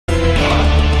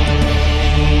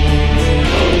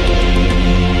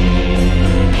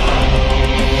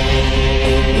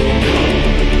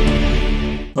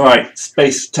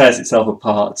space tears itself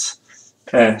apart.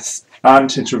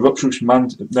 And into a rupture which no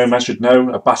man should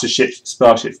know, a battered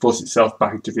starship forces itself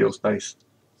back into real space.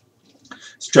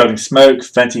 Trailing smoke,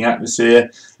 venting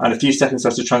atmosphere, and a few seconds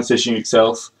after transitioning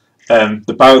itself,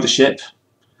 the bow of the ship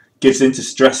gives in to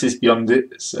stresses beyond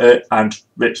it and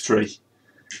rips free.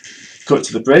 Cut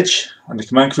to the bridge, and the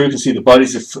command crew can see the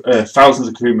bodies of thousands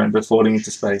of crew members falling into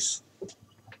space.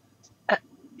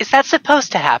 Is that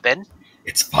supposed to happen?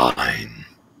 It's fine.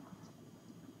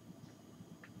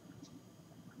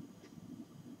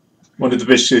 One of the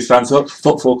bridge crew stands up,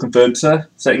 footfall confirmed, sir,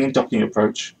 setting in docking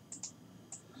approach.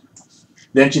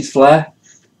 The engines flare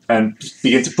and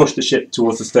begin to push the ship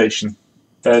towards the station,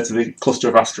 to the cluster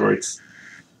of asteroids.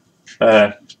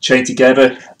 Chained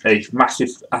together, a massive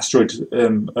asteroid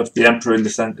of the Emperor in the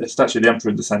center, statue of the Emperor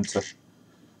in the center.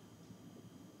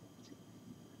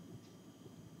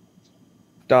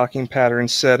 Docking pattern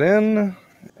set in.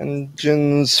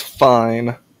 Engines fine.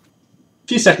 A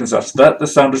few seconds after that, the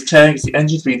sound of tearing as the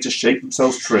engines begin to shake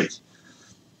themselves free.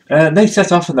 They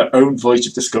set off on their own voyage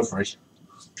of discovery.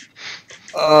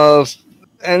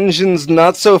 Engines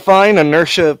not so fine,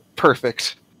 inertia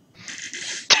perfect.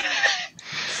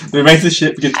 The remains of the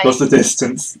ship begin to cross the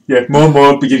distance. Yeah, more and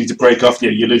more beginning to break off. Yeah,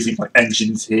 you're losing like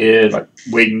engines here, like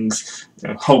wings,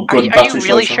 whole gun battery. Are you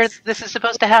really sure this is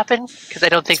supposed to happen? Because I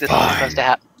don't think this is supposed to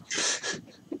happen.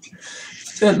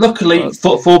 Luckily,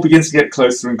 footfall begins to get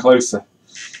closer and closer.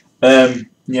 Then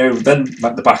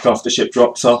like the back half of the ship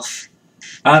drops off,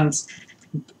 and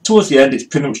towards the end, it's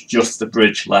pretty much just the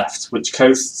bridge left, which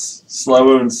coasts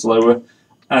slower and slower,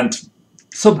 and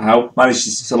somehow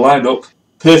manages to line up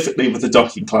perfectly with the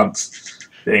docking clamps.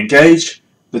 They engage,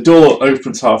 the door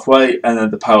opens halfway, and then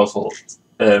the power fault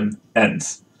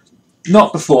ends.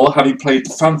 Not before having played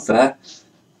the fanfare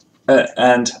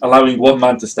and allowing one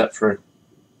man to step through.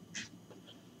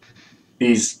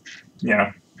 He's,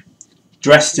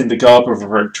 dressed in the garb of a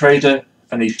rogue trader,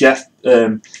 and he's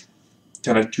kind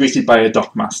of greeted by a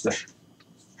dockmaster.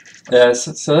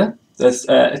 So there's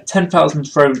a 10,000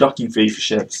 throne docking fee for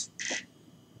ships.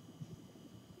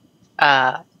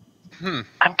 I'm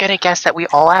gonna guess that we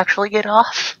all actually get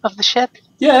off of the ship.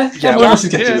 Yeah, everyone else is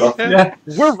getting off. Yeah.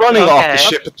 We're running off the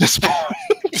ship at this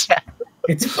point. Yeah.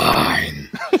 It's fine.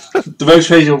 The rogue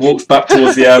trader walks back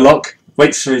towards the airlock,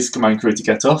 waits for his command crew to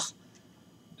get off,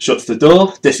 shuts the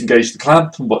door, disengages the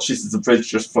clamp, and watches as the bridge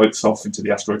just floats off into the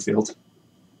asteroid field.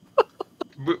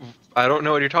 I don't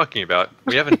know what you're talking about.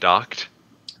 We haven't docked.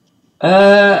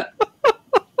 This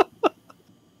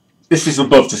is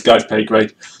above this guy's pay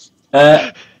grade.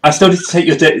 I still need to take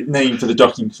your name for the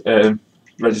docking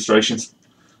registrations.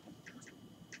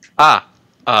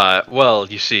 Well,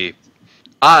 you see,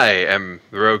 I am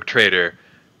the rogue trader,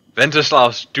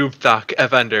 Venceslaus Dubthak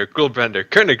Evander Gulbrender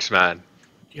Königsmann,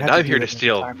 and I'm here to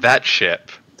steal that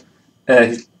ship.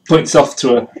 He points off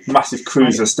to a massive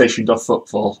cruiser stationed off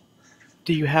footfall.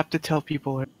 Do you have to tell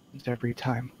people every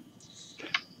time?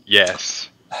 Yes.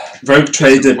 Rogue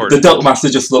trader, the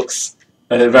dockmaster just looks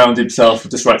around himself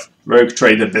and just writes, rogue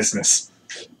trader business.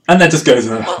 And then just goes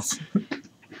off.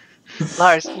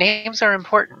 Lars, names are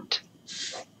important.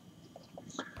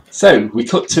 So, we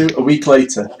cut to a week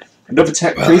later. Another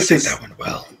tech priest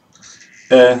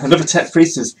another tech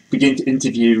priest has begun to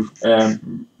interview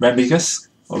Remigus,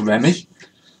 or Remy.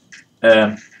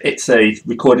 It's a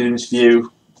recorded interview,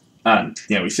 and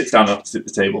he sits down opposite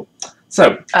the table.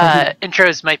 So,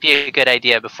 intros might be a good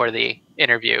idea before the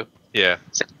interview. Yeah.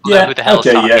 So, who the hell is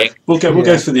talking? Yeah. We'll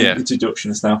go for the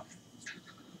introductions now.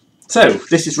 So,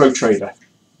 this is Rogue Trader.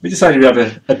 We decided we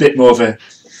have a bit more of a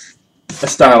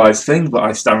stylized thing, but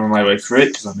I stammer my way through it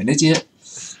because I'm an idiot.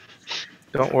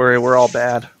 Don't worry, we're all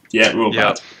bad. Yeah, we're all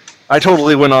bad. I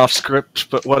totally went off script,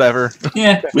 but whatever.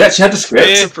 Yeah, we actually had a script.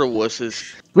 Yeah, for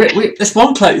wusses. This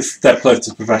one step close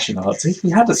to professionality.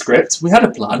 We had a script, we had a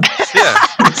plan. Yeah.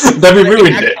 Then we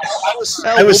ruined it.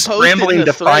 I was scrambling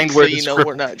to find where the script.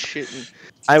 We're not shitting.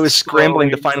 I was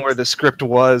scrambling to find where the script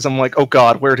was. I'm like, oh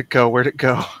god, where'd it go? Where'd it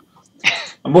go?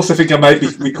 I'm also thinking I might be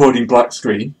recording black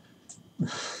screen.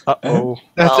 Uh-oh.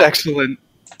 That's excellent.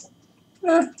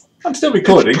 I'm still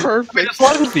recording. Perfect. As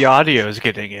long as the audio is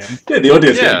getting in. Yeah, the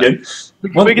audio's getting in.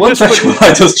 One second while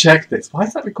I just check this. Why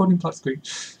is that recording black screen?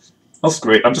 Oh,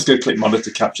 screw it. I'm just going to click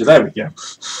monitor capture. There we go.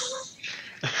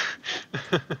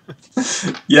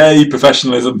 Yay,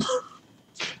 professionalism.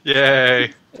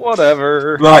 Yay.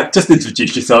 Whatever. Right, just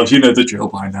introduce yourselves. You know the drill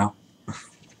by now.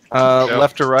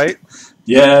 Left to right?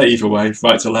 Yeah, either way.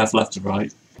 Right to left, left to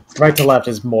right. Right to left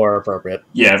is more appropriate.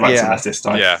 Yeah, right to left this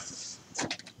time. Yeah.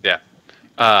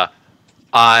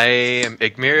 I am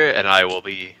Igmir, and I will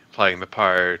be playing the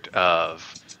part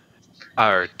of...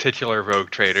 our titular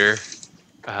rogue trader,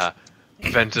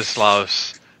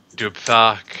 Venceslaus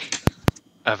Dubthak,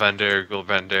 Evander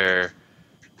Gulbender,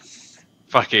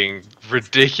 fucking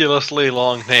ridiculously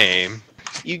long name.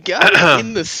 You got it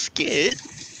in the skit.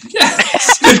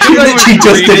 Yes! I was He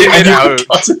just did reading it it and you out.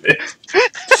 got it.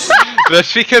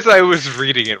 That's because I was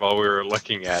reading it while we were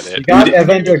looking at You it. got Your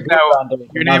Evander name is now-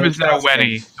 Gulbender, Your not name is now Assassin.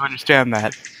 Wenny. You understand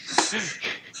that?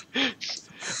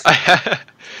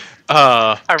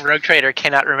 Uh, Our rogue trader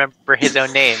cannot remember his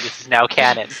own name. This is now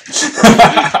canon.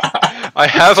 I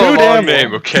have a Too long damn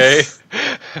name, long. okay?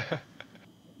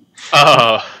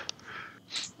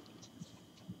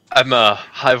 I'm a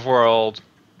Hive World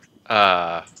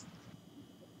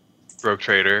rogue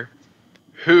trader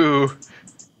who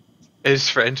is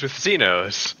friends with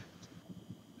Xenos.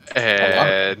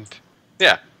 And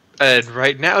yeah, and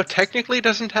right now technically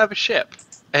doesn't have a ship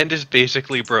and is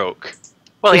basically broke.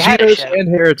 Well, he had a Xenos ship. and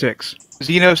heretics.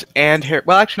 Xenos and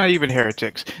well, actually, not even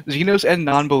heretics. Xenos and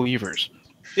non-believers.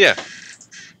 Yeah.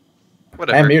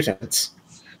 Whatever. And mutants.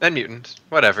 And mutants.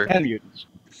 Whatever. And mutants.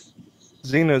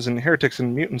 Xenos and heretics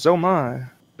and mutants, oh my.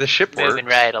 The ship works, Moving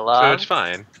right so along. it's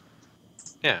fine.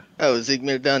 Yeah. Oh, is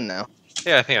Igmir done now?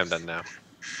 Yeah, I think I'm done now.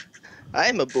 I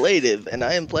am ablative, and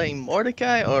I am playing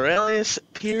Mordecai Aurelius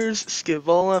Piers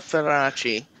Scaevola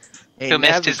Ferracci. Who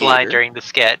missed his line during the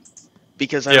skit.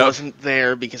 Because I Yep. wasn't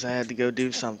there because I had to go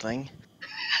do something.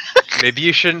 Maybe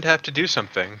you shouldn't have to do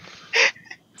something.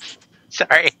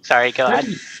 Sorry, go on.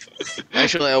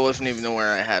 Actually, I wasn't even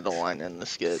aware I had a line in the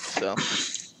skit, so...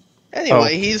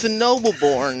 Anyway, he's a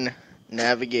noble-born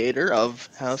navigator of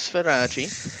House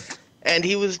Ferracci, and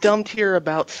he was dumped here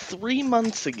about 3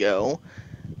 months ago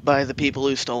by the people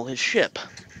who stole his ship.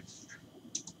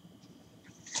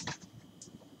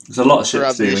 There's a lot of For shit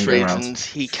obvious stealing going around. reasons,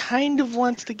 he kind of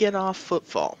wants to get off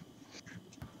Footfall.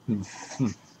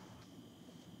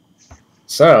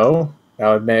 So, that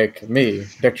would make me,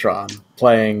 Dictron,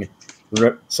 playing...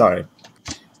 Sorry.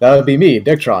 That would be me,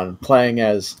 Dictron, playing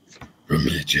as...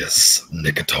 Remigius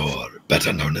Nicator,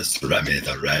 better known as Remy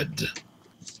the Red.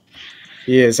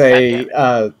 He is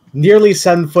a nearly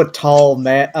 7-foot-tall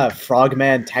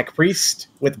frogman tech priest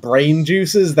with brain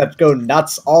juices that go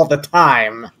nuts all the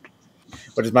time.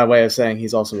 Which is my way of saying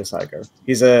he's also a psyker.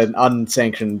 He's an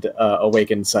unsanctioned,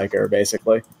 awakened psyker,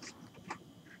 basically.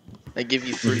 I give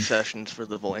you 3 sessions for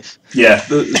the voice. Yeah,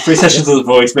 the 3 sessions of the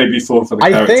voice, maybe 4 for the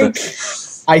character.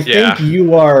 I think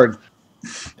you are...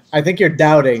 I think you're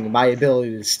doubting my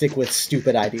ability to stick with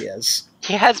stupid ideas.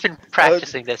 He has been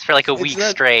practicing this for like a It's week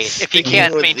not straight. If he sticking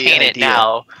can't with the maintain it idea.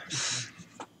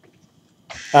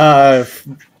 now,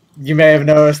 You may have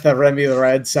noticed that Remy the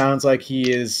Red sounds like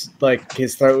he is, like,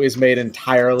 his throat is made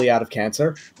entirely out of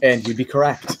cancer, and you'd be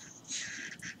correct.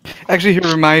 Actually, he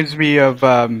reminds me of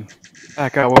what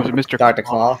was it, Mr. Dr.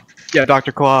 Claw, Yeah,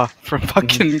 Dr. Claw from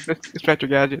fucking Inspector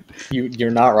Gadget. you're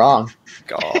not wrong.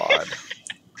 God.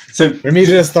 So,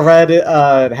 Remigius the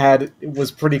Red was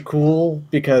pretty cool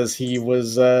because he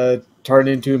was turned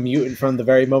into a mutant from the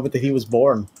very moment that he was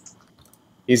born.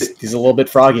 He's a little bit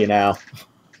froggy now.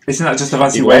 isn't that just a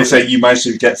fancy way of saying you managed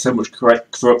to get so much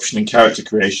corruption in character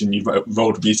creation, you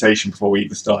rolled a mutation before we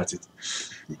even started?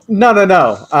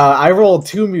 No. I rolled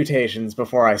 2 mutations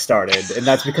before I started, and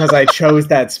that's because I chose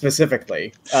that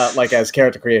specifically, like as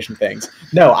character creation things.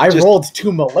 No, I rolled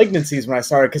 2 malignancies when I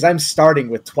started because I'm starting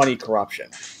with 20 corruption.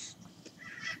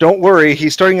 Don't worry,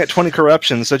 he's starting at 20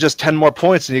 corruption, so just 10 more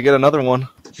points and you get another one.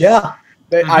 Yeah,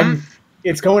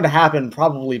 it's going to happen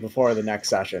probably before the next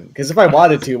session. Because if I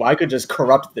wanted to, I could just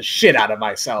corrupt the shit out of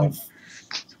myself.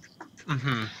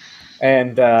 Mm-hmm.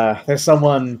 And there's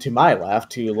someone to my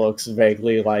left who looks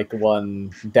vaguely like one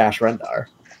Dash Rendar.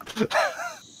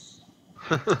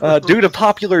 Due to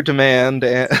popular demand,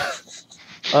 he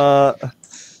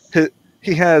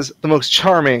has the most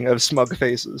charming of smug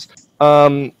faces.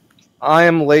 I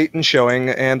am late in showing,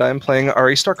 and I'm playing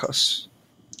Ari Starkos.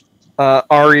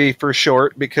 Ari for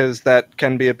short, because that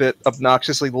can be a bit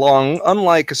obnoxiously long,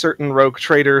 unlike a certain rogue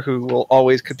trader who will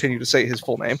always continue to say his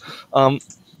full name.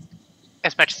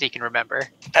 as much as he can remember.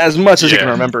 As much as he can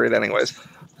Yeah. remember it, anyways.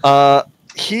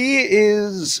 He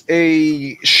is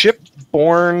a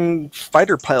ship-born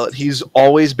fighter pilot. He's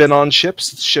always been on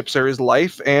ships. Ships are his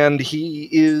life, and he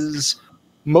is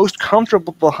most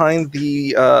comfortable behind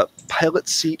the pilot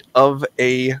seat of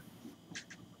a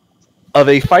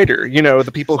fighter. You know,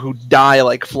 the people who die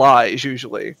like flies,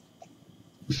 usually.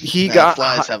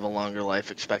 Flies have a longer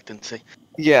life expectancy.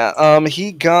 Yeah,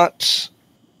 he got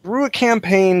through a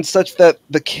campaign such that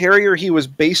the carrier he was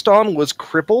based on was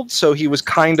crippled, so he's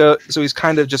kind of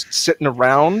just sitting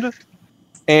around,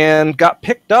 and got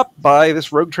picked up by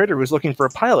this rogue trader who was looking for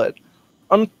a pilot.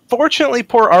 Unfortunately,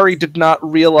 poor Ari did not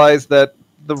realize that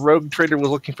the rogue trader was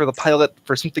looking for the pilot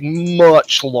for something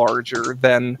much larger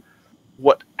than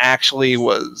what actually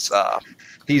was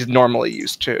he's normally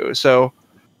used to. So,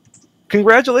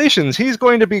 congratulations, he's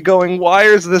going to be going, why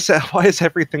is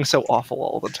everything so awful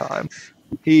all the time?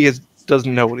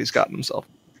 Doesn't know what he's gotten himself.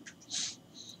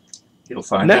 He'll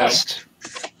find Next.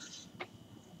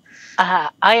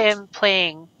 I am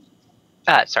playing...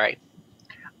 sorry.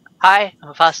 Hi,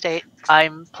 I'm Phostate.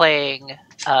 I'm playing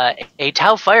a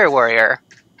Tau Fire Warrior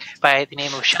by the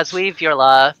name of Shazui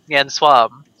Viola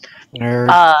Yanswam. Nerd.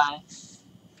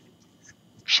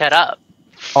 Shut up.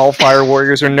 All fire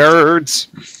warriors are nerds.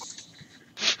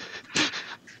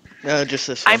 No, just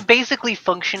this one. I'm basically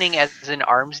functioning as an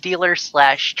arms dealer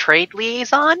 / trade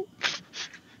liaison.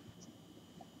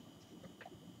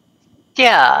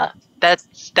 Yeah,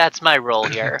 that's my role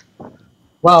here.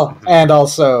 Well, and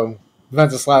also,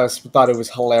 Venceslaus thought it was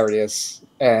hilarious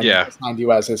and assigned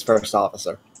you as his first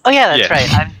officer. Oh yeah, that's right.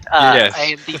 Yes. I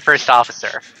am the first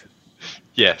officer.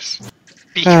 Yes.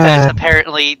 Because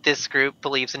apparently this group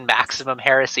believes in maximum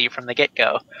heresy from the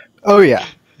get-go. Oh yeah.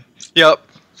 Yep.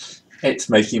 It's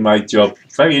making my job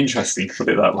very interesting, put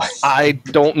it that way. I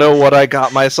don't know what I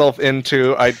got myself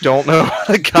into. I'm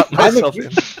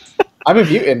a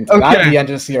mutant, and I'm the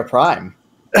Engineer Prime.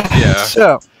 Yeah.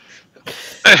 So,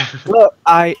 well,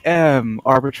 I am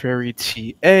Arbitrary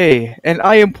TA, and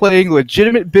I am playing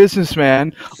legitimate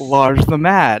businessman Lars the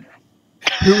Mad,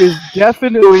 who is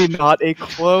definitely not a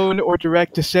clone or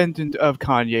direct descendant of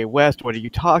Kanye West. What are you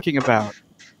talking about?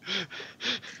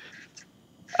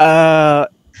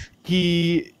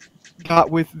 He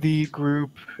got with the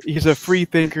group. He's a free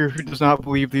thinker who does not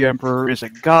believe the Emperor is a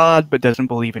god, but doesn't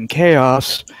believe in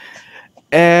chaos.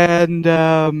 And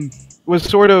was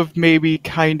sort of maybe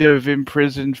kind of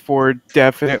imprisoned for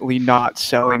definitely not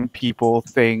selling people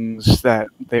things that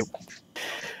they...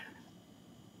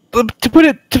 To put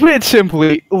it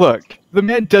simply, look, the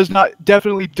man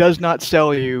definitely does not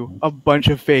sell you a bunch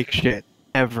of fake shit,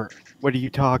 ever. What are you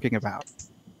talking about?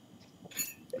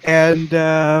 And,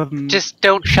 Just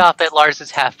don't shop at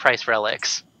Lars's half-price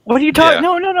relics. What are you talking?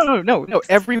 No.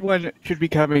 Everyone should be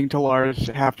coming to Lars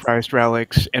half-priced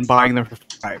relics and buying them for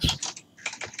price.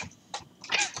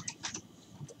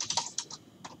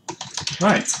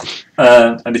 Right.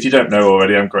 And if you don't know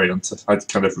already, I'm Grey Hunter. I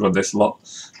kind of run this a lot.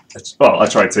 Well, I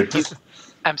try to.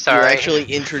 I'm sorry. You actually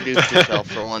introduced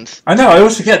yourself for once. I know, I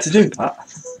always forget to do that.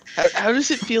 How does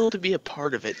it feel to be a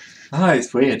part of it?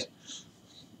 It's weird.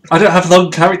 I don't have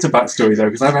long character backstory though,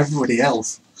 because I'm everybody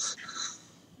else.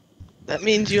 That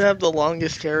means you have the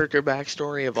longest character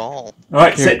backstory of all.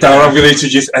 Alright, sit down, I'm going to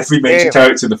introduce every major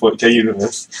character in the 40k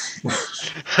universe.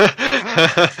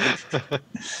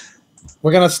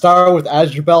 We're going to start with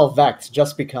Azubel Vecht,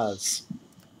 just because.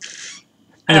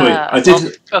 Anyway, I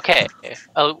did... okay,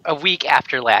 a week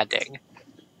after landing.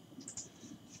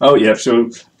 Oh yeah, so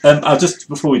I'll just,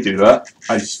 before we do that,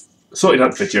 I sorted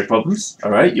out the video problems,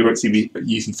 alright? You won't see me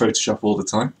using Photoshop all the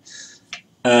time.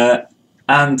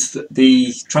 And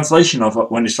the translation of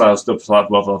Wenceslaus blah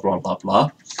blah blah blah blah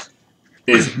blah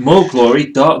is More Glory,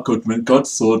 Dark Goodman, God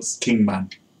Swords, Kingman.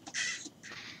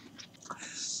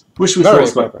 Which we thought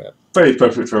was very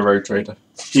appropriate for a rogue trader,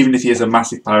 even if he has a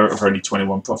massive pirate of only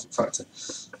 21 profit factor.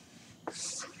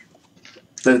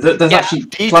 There's actually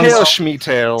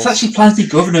There's actually plenty of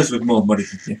governors with more money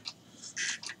than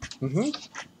you.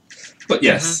 But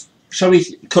yes, shall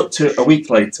we cut to a week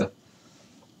later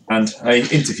and an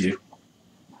interview?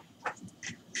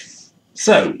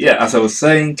 So, yeah, as I was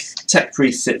saying, Tech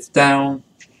Priest sits down,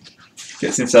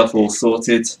 gets himself all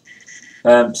sorted.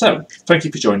 So, thank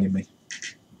you for joining me.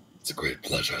 It's a great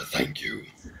pleasure, thank you.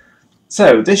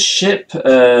 So, this ship,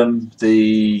 I'm not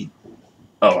even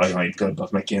going to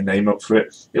bother making a name up for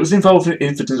it. It was involved in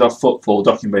incident of footfall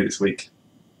documented this week.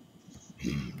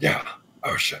 Yeah,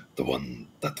 our ship, the one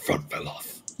that the front fell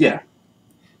off. Yeah.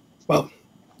 Well,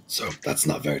 so that's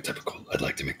not very typical. I'd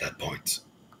like to make that point.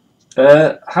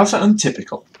 How's that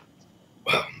untypical?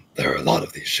 Well, there are a lot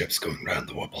of these ships going around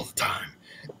the warp all the time,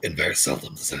 and very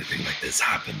seldom does anything like this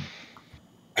happen.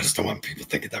 I just don't want people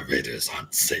thinking that raiders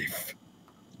aren't safe.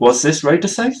 Was this raider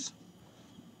safe?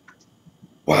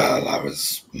 Well, I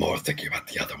was more thinking about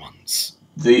the other ones.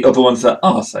 The other ones that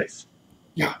are safe?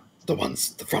 Yeah, the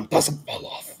ones the front doesn't fall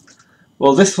off.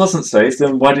 Well, this wasn't safe,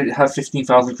 then why did it have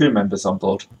 15,000 crew members on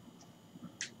board?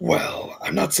 Well,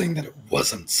 I'm not saying that it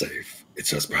wasn't safe. It's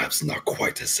just perhaps not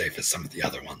quite as safe as some of the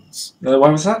other ones. Why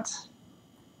was that?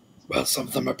 Well, some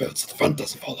of them are built so the front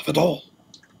doesn't fall off at all.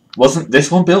 Wasn't this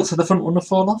one built so the front wouldn't have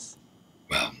fallen off?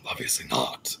 Well, obviously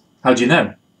not. How do you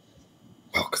know?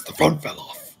 Well, because the front fell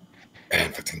off.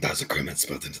 and 15,000 crewmen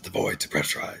spilled into the void to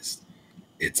pressurize.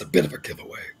 It's a bit of a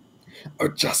giveaway. I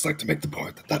would just like to make the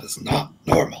point that that is not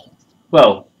normal.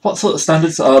 Well, what sort of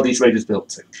standards are these raiders built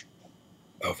to?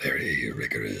 Oh, very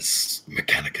rigorous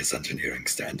mechanicus engineering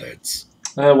standards.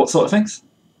 What sort of things?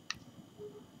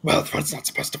 Well, the front's not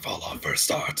supposed to fall off for a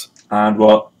start. And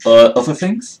what other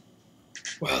things?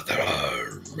 Well, there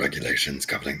are regulations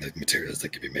governing the materials they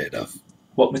can be made of.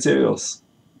 What materials?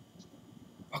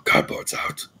 Well, cardboard's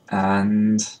out.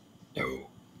 And No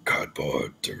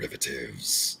cardboard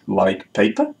derivatives. like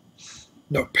paper?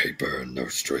 No paper, no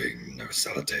string, no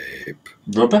sellotape.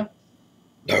 Rubber?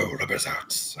 No, rubber's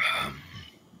out.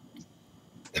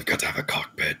 They've got to have a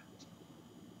cockpit.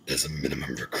 There's a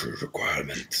minimum crew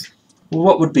requirement. Well,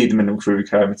 what would be the minimum crew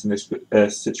requirement in this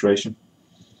situation?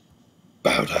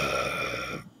 About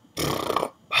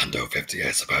 150,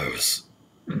 I suppose.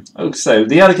 Oh, so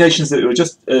the allegations that it were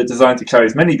just designed to carry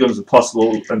as many guns as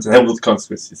possible and to handle the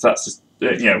consequences, that's just,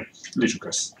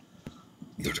 ludicrous.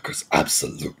 Ludicrous,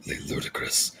 absolutely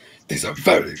ludicrous. These are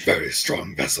very, very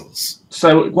strong vessels.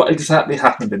 So what exactly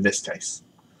happened in this case?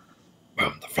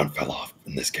 Well, the front fell off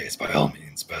in this case by all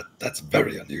means, but that's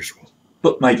very unusual.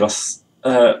 But Magos,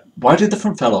 why did the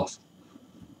front fall off?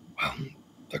 Well,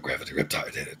 the gravity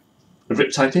riptide hit it. The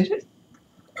riptide hit it?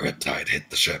 A riptide hit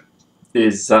the ship.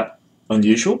 Is that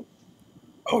unusual?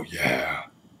 Oh yeah,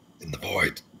 in the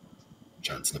void.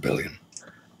 Chance in a billion.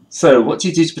 So what do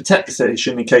you do to protect the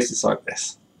station in cases like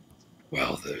this?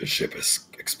 Well, the ship has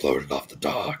exploded off the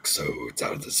dock, so it's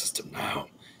out of the system now.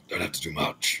 Don't have to do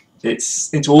much. It's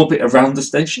into orbit around the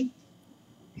station?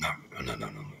 No.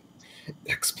 It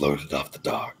exploded off the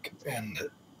dock, and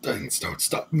things don't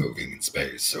stop moving in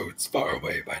space, so it's far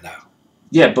away by now.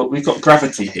 Yeah, but we've got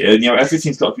gravity here, and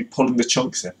everything's got to be pulling the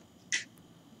chunks in.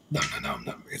 No.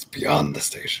 It's beyond the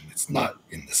station. It's not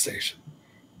in the station.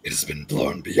 It has been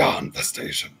blown beyond the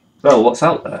station. Well, what's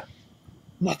out there?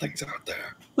 Nothing's out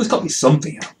there. There's got to be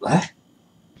something out there.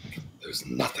 There's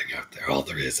nothing out there. All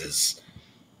there is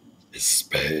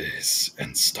space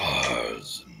and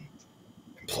stars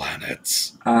and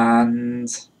planets And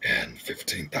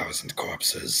 15,000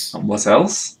 corpses what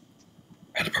else?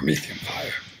 and a Promethean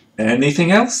fire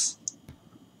Anything else?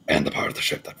 and the part of the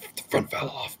ship that the front fell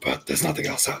off. But there's nothing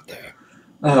else out there.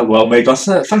 Well,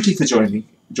 Magos, thank you for joining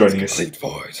us. Complete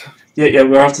void. Yeah,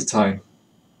 we're out of time.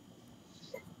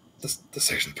 The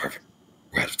station's perfect.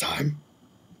 We're out of time.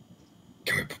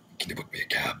 Can you book me a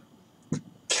cab?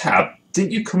 Cab?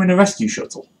 Didn't you come in a rescue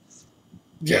shuttle?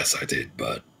 Yes, I did,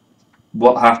 but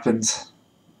What happened?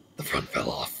 the front fell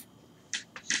off.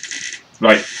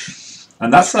 Right.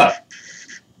 And that's that.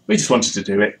 We just wanted to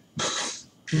do it.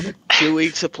 2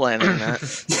 weeks of planning that.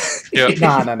 Yep.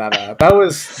 No.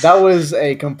 That was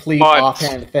a complete Months.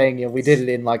 offhand thing, and we did it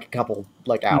in like a couple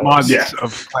hours. Months Yeah.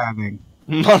 of planning.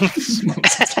 Months.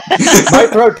 My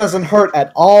throat doesn't hurt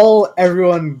at all.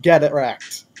 Everyone get it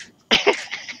wrecked.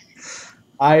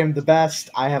 I am the best.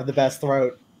 I have the best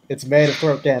throat. It's made of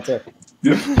throat cancer.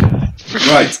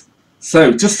 Right.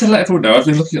 So, just to let everyone know, I've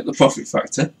been looking at the profit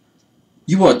factor.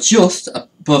 You are just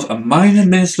above a minor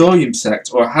ministerium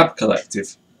sect or a hab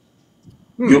collective.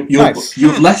 Nice. You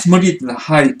have less money than a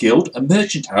hive guild, a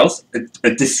merchant house,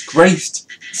 a disgraced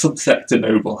subsector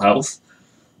noble house.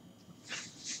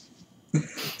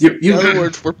 In other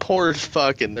words, we're poor as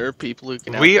fuck, and there are people who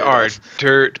can. We outbid are us.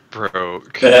 dirt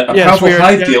broke. A Yes, powerful we are-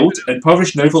 hive guild and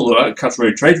impoverished noble or outcast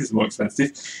road traders is more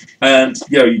expensive, and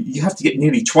you have to get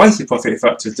nearly twice your profit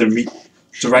factor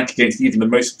to rank against even the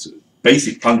most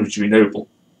basic planetary noble.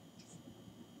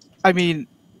 I mean,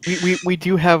 we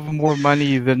do have more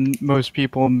money than most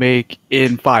people make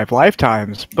in 5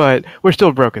 lifetimes, but we're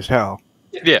still broke as hell.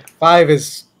 Yeah. 5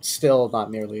 is still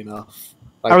not nearly enough.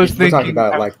 Like, I was we're talking thinking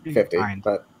about I like was being 50, kind.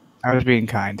 but I was being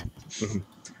kind.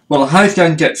 Well, a hive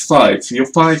gang gets 5, so you're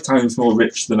 5 times more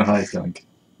rich than a hive gang.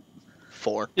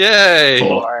 4. Yay!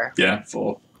 4. Yeah,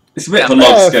 4. It's a bit of a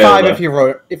log scale. 5 there.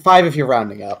 if you're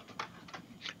rounding up.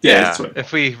 Yeah, that's right.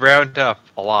 If we round up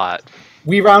a lot.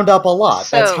 We round up a lot.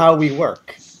 That's So- how we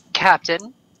work.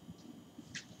 Captain,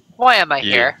 why am I Yeah.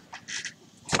 here?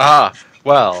 Ah,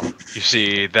 well, you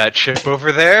see that ship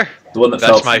over there? The one that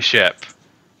That's fell. my ship.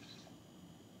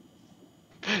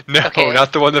 No, Okay.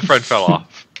 not the one the front fell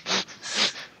off.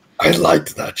 I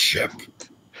liked that ship.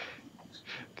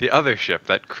 The other ship,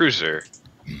 that cruiser.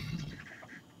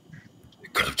 We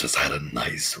could have just had a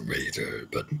nice raider,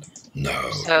 but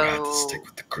no, So, we had to stick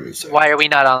with the cruiser. Why are we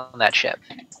not on that ship?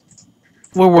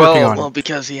 We're working on Well, it.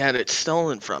 because he had it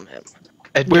stolen from him.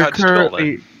 And We're got stolen.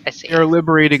 currently I see. we're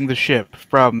liberating the ship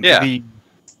from Yeah. the.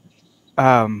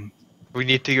 We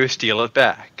need to go steal it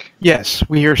back. Yes,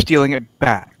 we are stealing it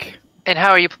back. And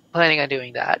how are you planning on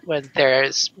doing that when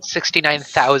there's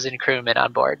 69,000 crewmen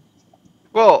on board?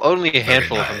 Well, only a Very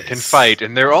handful of them can nice. fight,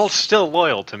 and they're all still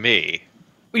loyal to me.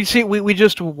 We see. We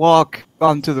just walk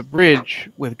onto the bridge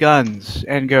with guns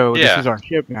and go. This Yeah. is our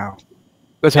ship now.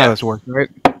 That's Yeah. how this works, right?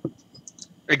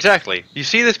 Exactly. You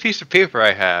see this piece of paper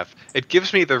I have? It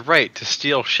gives me the right to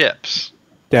steal ships.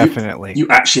 Definitely. You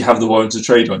actually have the warrant of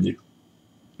trade on you.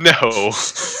 No,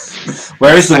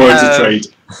 Where is the I warrant of have- trade?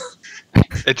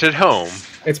 it's at home.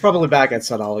 It's probably back at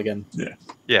Sunall again.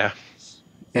 Yeah.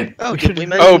 Oh, We did should- we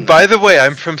mention Oh, that? by the way,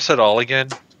 I'm from Sedal again.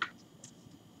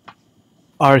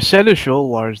 Our seneschal,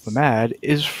 Lars the Mad,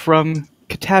 is from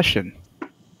Katashin.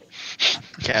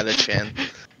 Catachan.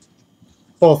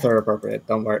 Both are appropriate.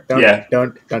 Don't worry. Don't Yeah.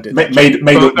 don't do that. Made up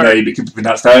Both are- name, it can be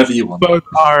pronounced however you want.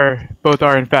 Both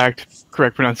are in fact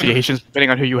correct pronunciations, depending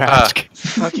on who you ask.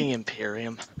 Fucking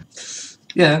Imperium.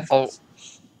 Yeah.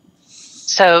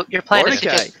 So your plan is to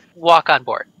Mordecai. just walk on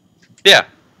board. Yeah.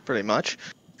 Pretty much.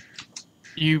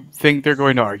 You think they're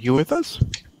going to argue with us?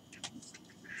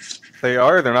 They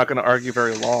are. They're not going to argue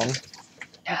very long.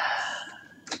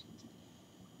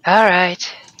 All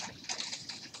right.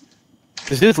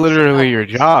 This is literally your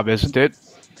job, isn't it?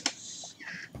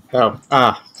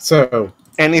 So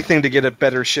Anything to get a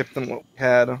better ship than what we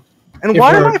had. And If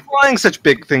why am we're- I flying such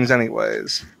big things,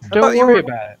 anyways? I Don't thought you worry were-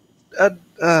 about it.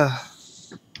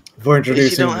 if we're At least you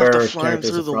introducing don't have where to fly him characters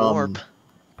through are the from, warp.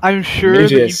 I'm sure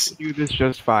that you Regis. can do this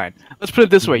just fine. Let's put it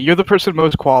this way: you're the person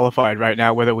most qualified right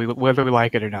now, whether we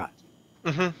like it or not.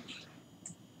 Mm-hmm.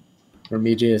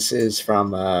 Remigius is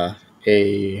from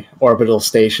a orbital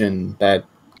station that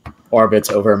orbits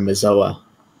over Mizoa.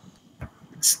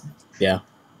 Yeah.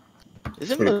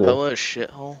 Isn't pretty cool. Mazoa a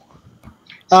shithole?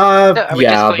 are we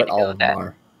just Yeah, going but to go all with of them that?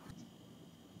 are.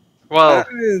 Well,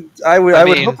 I would I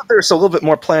would mean- hope that there's a little bit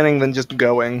more planning than just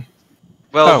going.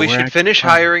 Oh, we we're should actually finish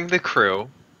fine. hiring the crew.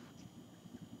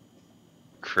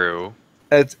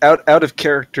 It's out of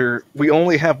character. We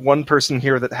only have one person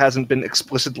here that hasn't been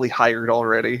explicitly hired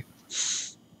already.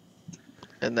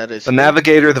 And that is The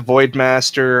Navigator, the Void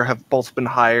Master have both been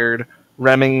hired.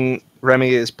 Remy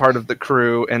is part of the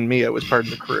crew, and Mia was part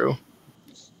of the crew.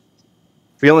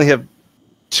 We only have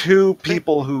two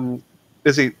people who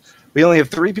we only have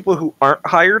three people who aren't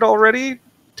hired already.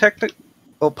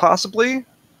 Well, possibly.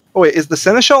 Oh wait, is the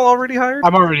Seneschal already hired?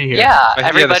 I'm already here. Yeah, the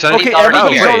everybody's Sen- Okay, already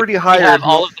everybody's here. great. already We hired. have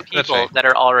all of the That's people right. that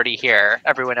are already here.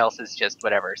 Everyone else is just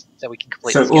whatever. So we can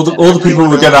completely So all skip the that. all the people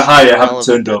we're going to hire haven't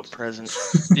turned up. Present.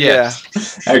 Yeah.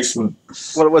 Excellent.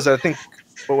 What was it?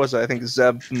 I think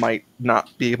Zeb might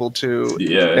not be able to,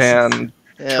 Yes. and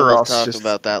Yeah, we'll Turos talk just-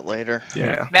 about that later.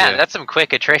 yeah. Man, Yeah. that's some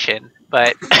quick attrition.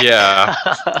 But Yeah.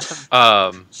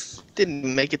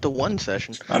 Didn't make it to one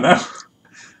session. I know.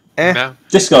 No.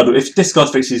 Discard. If Discard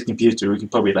fixes his computer, we can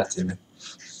probably let him in.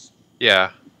 Yeah.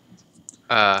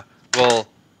 Well,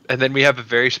 and then we have a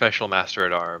very special Master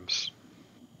at Arms.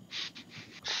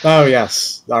 Oh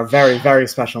yes, our very, very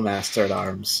special Master at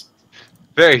Arms.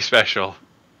 Very special.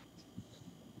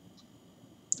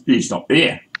 He's not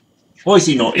here. Why is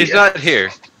he not He's here? not here.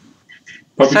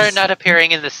 Probably sorry, just- not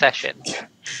appearing in the session.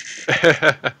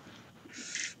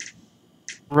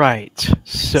 Right.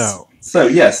 So So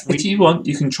yes, if you want,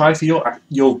 you can try for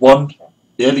your one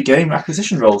early game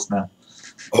acquisition rolls now.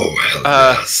 Oh, hell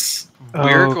Uh, yes.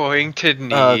 We're Oh, going to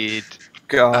need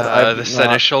God, I've the not,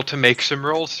 Seneschal to make some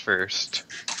rolls first.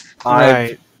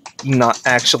 I've not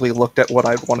actually looked at what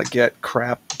I want to get.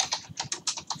 Crap.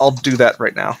 I'll do that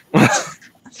right now.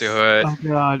 Do it. oh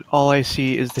god, all I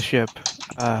see is the ship.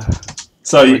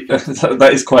 So that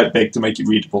is quite big to make it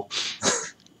readable.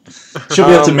 Should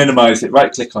be able to minimize it.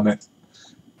 Right click on it.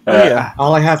 Yeah.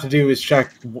 All I have to do is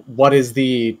check what is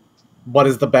the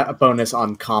bonus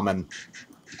on common.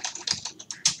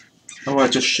 Oh, I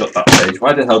just shut that page.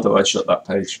 Why the hell did I shut that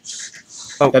page?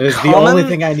 Oh, That is the only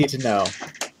thing I need to know.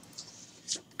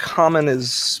 Common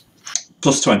is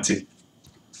Plus 20.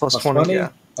 plus Plus 20. 20? Yeah.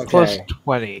 Okay. Plus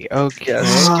 20. Okay. Yeah. I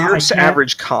Scarce can't-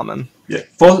 average common. Yeah.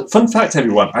 Fun fact,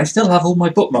 everyone. I still have all my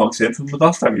bookmarks in from the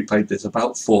last time we played this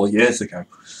about 4 years ago.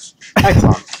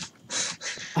 Excellent.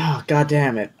 Oh, god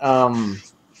damn it.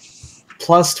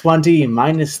 Plus 20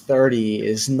 minus 30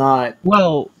 is not...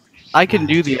 Well, I can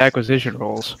do the acquisition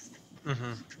rolls.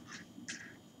 Mm-hmm.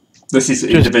 This is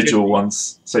Just- individual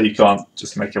ones, so you can't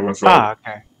just make everyone's roll. Ah,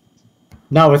 okay.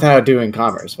 Not without doing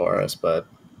commerce for us, but...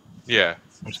 Yeah.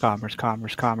 There's commerce.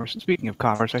 Speaking of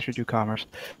commerce, I should do commerce.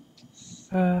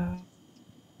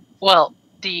 Well,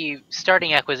 the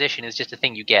starting acquisition is just a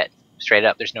thing you get straight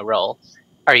up. There's no roll.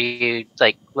 Are you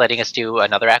like letting us do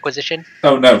another acquisition?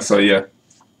 Oh no, so yeah.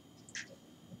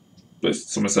 But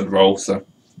someone said roll, so.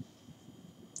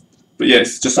 But yeah,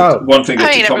 it's just Oh. one thing I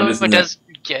that's mean, common, everyone isn't it? does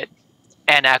get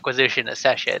an acquisition a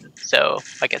session, so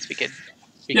I guess we could.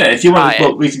 Yeah, if you want, try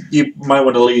well, you might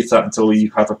want to leave that until you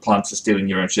have a plan for stealing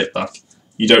your own shit back.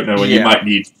 You don't know when you Yeah. might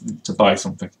need to buy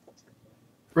something.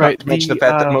 Right. Not to mention the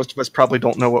fact that most of us probably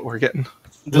don't know what we're getting.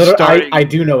 I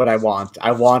do know what I want.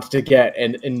 I want to get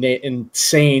an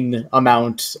insane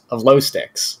amount of glow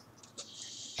sticks.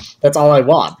 That's all I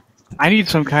want. I need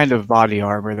some kind of body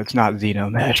armor that's not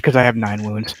Xenomesh, because I have 9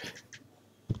 wounds.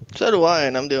 So do I,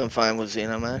 and I'm doing fine with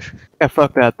Xenomesh. Yeah,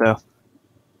 fuck that, though.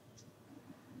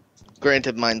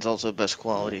 Granted, mine's also best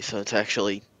quality, so it's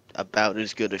actually about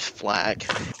as good as flak.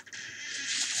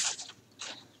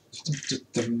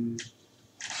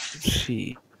 Let's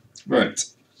see. Right.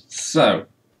 So,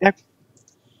 Yep.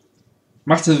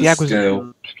 matter of The scale.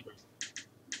 acquisition.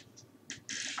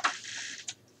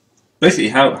 Basically,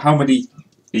 how many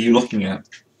are you looking at?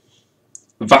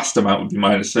 A vast amount would be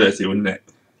minus 30, wouldn't it?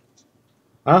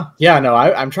 Huh? Yeah, no,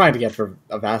 I'm trying to get for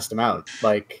a vast amount.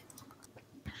 Like,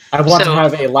 I want to So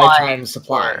have a lifetime buying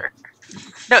supply.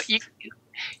 No, you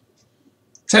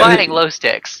buying glow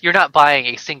sticks. You're not buying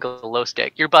a single glow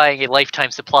stick. You're buying a lifetime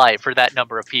supply for that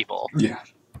number of people. Yeah.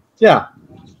 Yeah.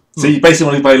 So you basically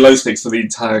want to buy glow sticks for the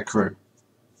entire crew.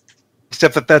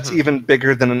 Except that that's even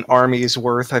bigger than an army's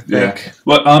worth, I Yeah. think.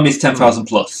 Well, Army's 10,000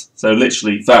 plus. So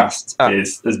literally, vast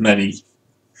is as many.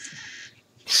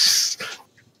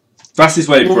 Vast is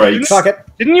where it breaks. Fuck it.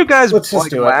 Didn't you guys Let's just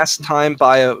like do it. last time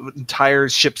buy an entire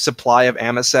ship supply of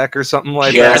Amasec or something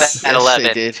like Yes. At Yes, 11.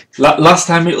 they did. Last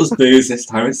time it was booze, this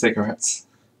time it's cigarettes.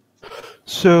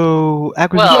 So,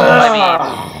 acquisition, Well, I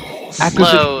mean,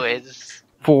 acquisition slow is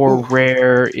for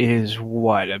rare is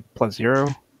what? A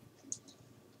 +0?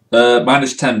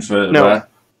 Minus 10 for No. rare.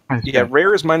 that? Yeah,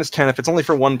 rare is minus 10. If it's only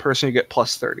for one person, you get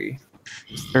plus 30.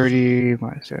 30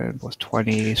 minus 10 plus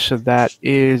 20. So that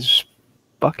is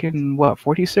fucking, what,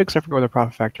 46? I forgot what the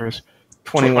profit factor is.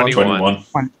 21. 21.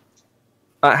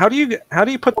 How do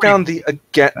you put down the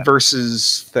get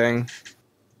versus thing?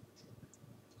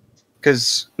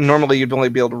 Because normally you'd only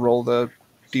be able to roll the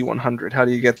D100. How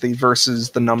do you get the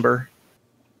versus the number?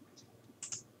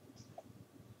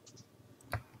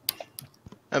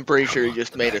 I'm pretty sure you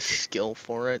just made a skill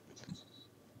for it.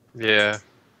 Yeah.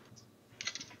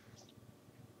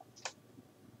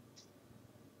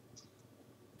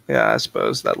 Yeah, I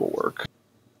suppose that will work.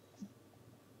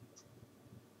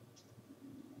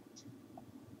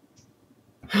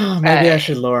 Maybe I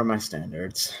should lower my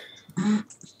standards.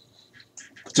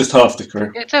 Just half the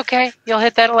crew. it's okay. You'll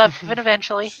hit that 11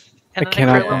 eventually, and I then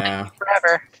cannot- the crew will Yeah. live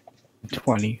forever.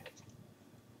 20.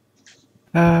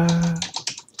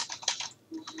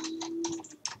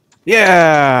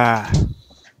 Yeah.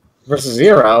 Versus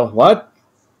 0? What?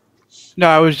 No,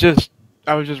 I was just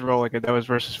rolling it. That was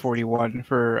versus 41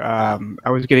 for I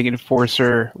was getting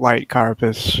Enforcer Light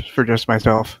Carapace for just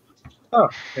myself. Oh,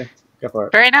 okay. Go for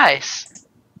it. Very nice.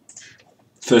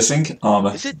 First thing,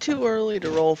 armor. Is it too early to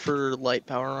roll for light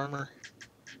power armor?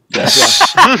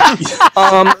 Yes.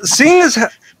 Seeing as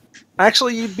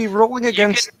actually you'd be rolling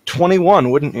against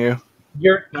 21, wouldn't you?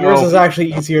 Yours is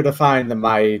actually easier to find than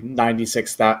my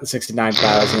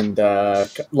 69,000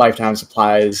 lifetime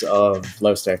supplies of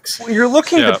glow sticks. You're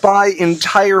looking Yeah. to buy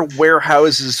entire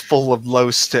warehouses full of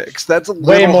glow sticks. That's a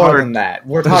Way little more hard. than that.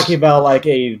 We're talking about like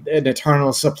an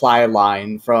eternal supply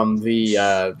line from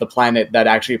the planet that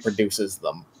actually produces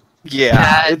them. Yeah,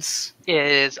 That it's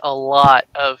is a lot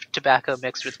of tobacco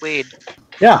mixed with weed.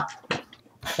 Yeah,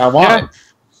 I want it.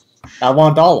 I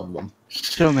want all of them.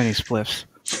 So many spliffs.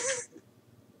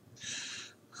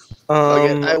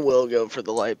 Okay, I will go for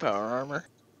the light power armor.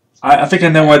 I think I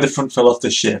know why the front fell off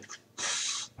the ship.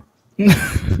 It's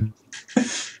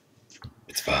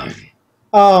fine.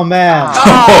 Oh man!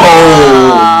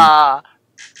 Ah!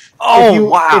 oh If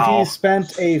wow. you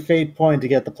spent a fate point to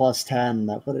get the +10,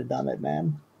 that would have done it,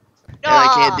 man. And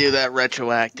I can't do that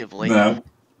retroactively. No.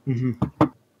 Mm-hmm.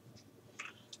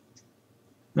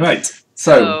 Right.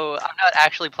 So I'm not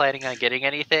actually planning on getting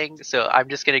anything, so I'm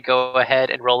just gonna go ahead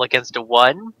and roll against a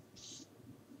 1.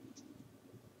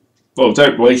 Well,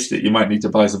 don't waste it. You might need to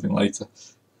buy something later.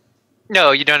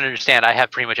 No, you don't understand. I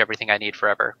have pretty much everything I need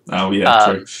forever. Oh, yeah,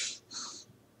 true.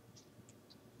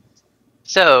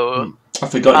 So I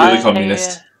forgot you're the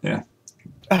communist. Yeah.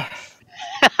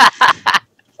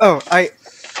 Oh, I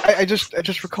just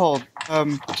recalled,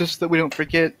 just that we don't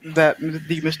forget that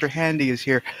the Mr. Handy is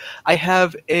here. I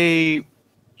have a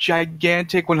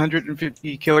gigantic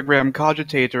 150 kilogram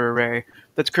cogitator array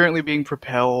that's currently being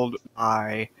propelled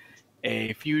by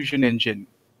a fusion engine,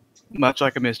 much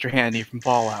like a Mr. Handy from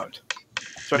Fallout.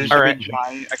 So I just have a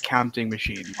giant accounting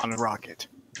machine on a rocket.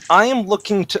 I am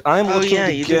looking to. I'm Oh looking yeah,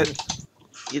 to you get.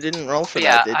 didn't roll for But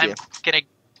yeah, that, did you?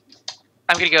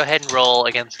 I'm gonna go ahead and roll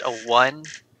against a 1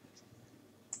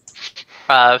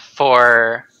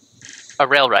 for a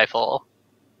rail rifle.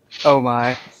 Oh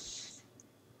my.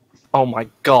 Oh my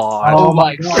god. Oh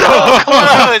my god. So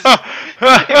close!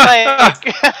 If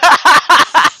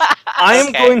I am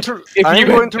Okay. going to. If I am you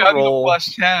going had to done roll. the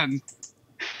 +10.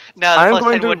 No, the I'm plus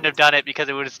going 10 to- wouldn't have done it because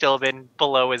it would have still been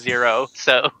below a 0.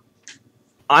 So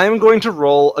I am going to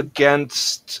roll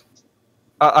against.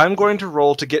 I'm going to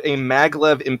roll to get a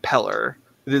maglev impeller.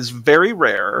 It is very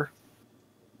rare,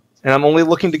 and I'm only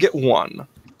looking to get 1.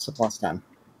 So plus 10.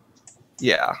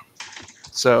 Yeah.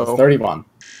 That's So 31.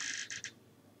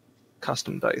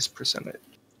 custom dice percentage.